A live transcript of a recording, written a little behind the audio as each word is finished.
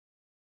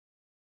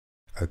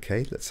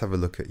Okay, let's have a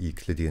look at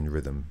Euclidean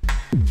rhythm.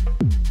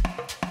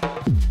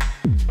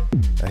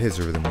 Now here's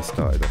a rhythm we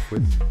started off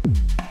with,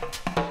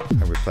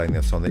 and we're playing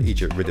this on the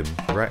Egypt Riddim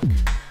rack.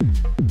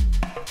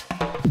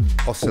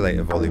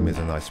 Oscillator volume is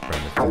a nice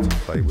parameter to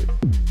play with.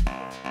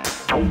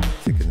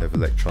 Thinking of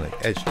electronic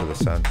edge to the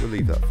sound, we'll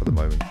leave that for the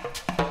moment.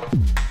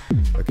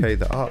 Okay,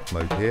 the arc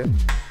mode here,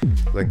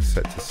 length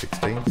set to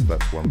 16, so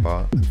that's 1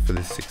 bar, and fill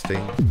is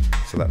 16,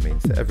 so that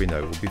means that every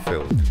note will be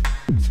filled.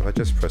 So if I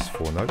just press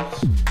 4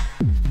 notes,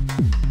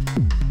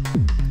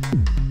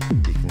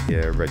 you can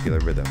hear a regular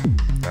rhythm.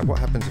 Now what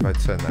happens if I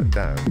turn that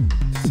down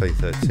to say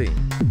 13,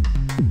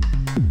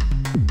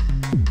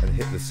 and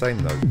hit the same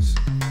notes?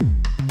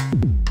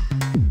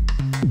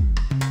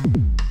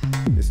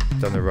 It's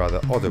done a rather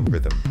odd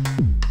rhythm.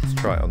 Let's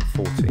try it on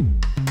 14.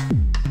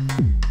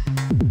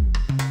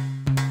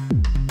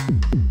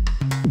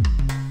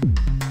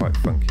 Quite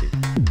funky.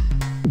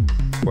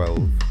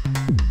 12.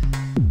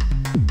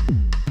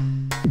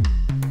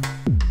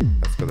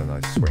 That's got a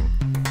nice swing.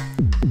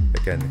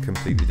 Again, a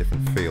completely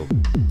different feel.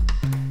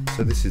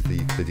 So this is the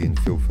Euclidean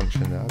fill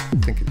function. Now I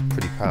think it's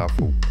pretty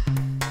powerful,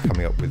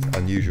 coming up with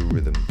unusual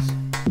rhythms.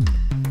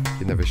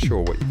 You're never sure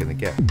what you're going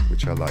to get,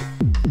 which I like.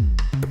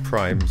 The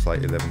primes,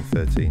 like 11,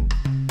 13,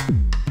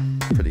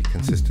 pretty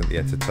consistently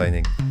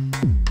entertaining.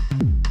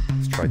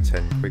 Let's try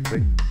 10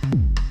 quickly.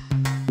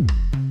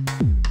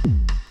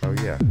 Oh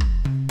yeah,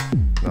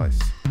 nice.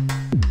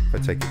 If I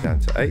take it down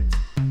to 8,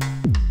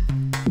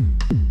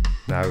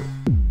 now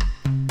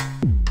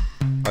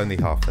only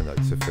half the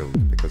notes are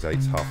filled because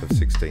 8's half of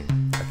 16.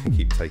 I can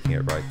keep taking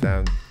it right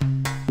down.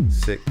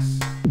 6.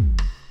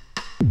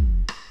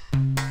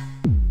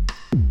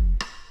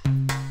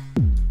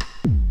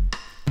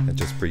 And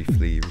just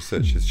briefly,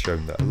 research has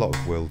shown that a lot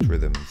of world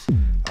rhythms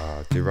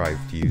are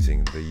derived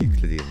using the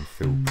Euclidean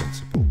fill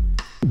principle.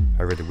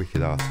 I read a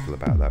wicked article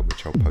about that,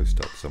 which I'll post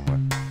up somewhere.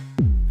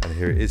 And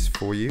here it is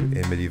for you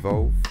in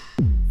MidiVolve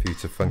for you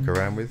to funk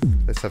around with.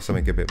 Let's have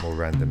something a bit more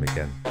random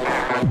again.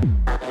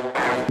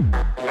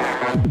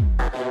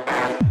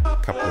 A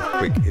couple of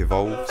quick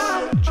evolves,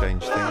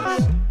 change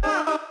things.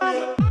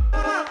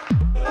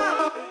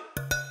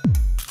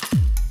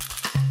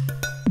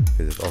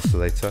 Bit of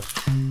oscillator.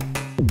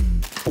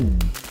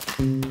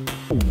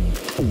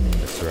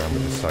 Mess around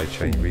with the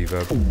sidechain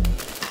reverb.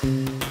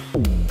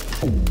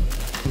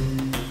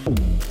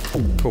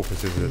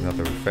 Corpus is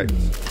another effect,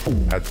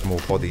 adds more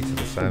body to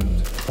the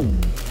sound.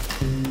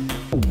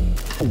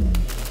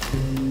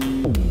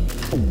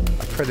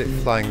 I credit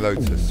Flying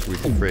Lotus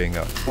with freeing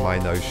up my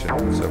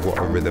notions of what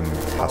a rhythm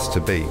has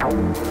to be.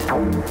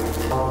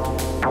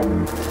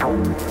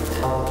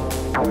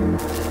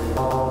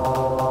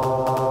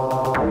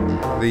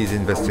 These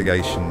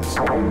investigations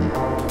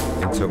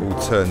into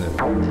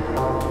alternate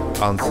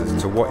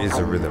answers to what is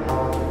a rhythm,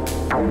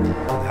 and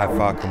how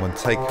far can one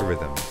take a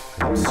rhythm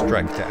and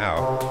abstract it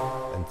out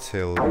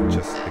until it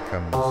just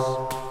becomes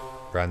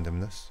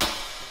randomness,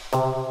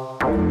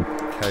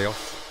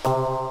 chaos,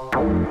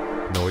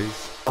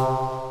 noise,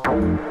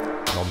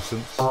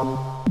 nonsense.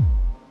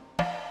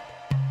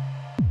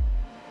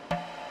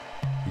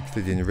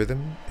 Euclidean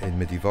rhythm in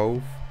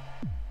MidiVolve.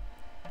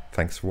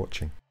 Thanks for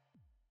watching.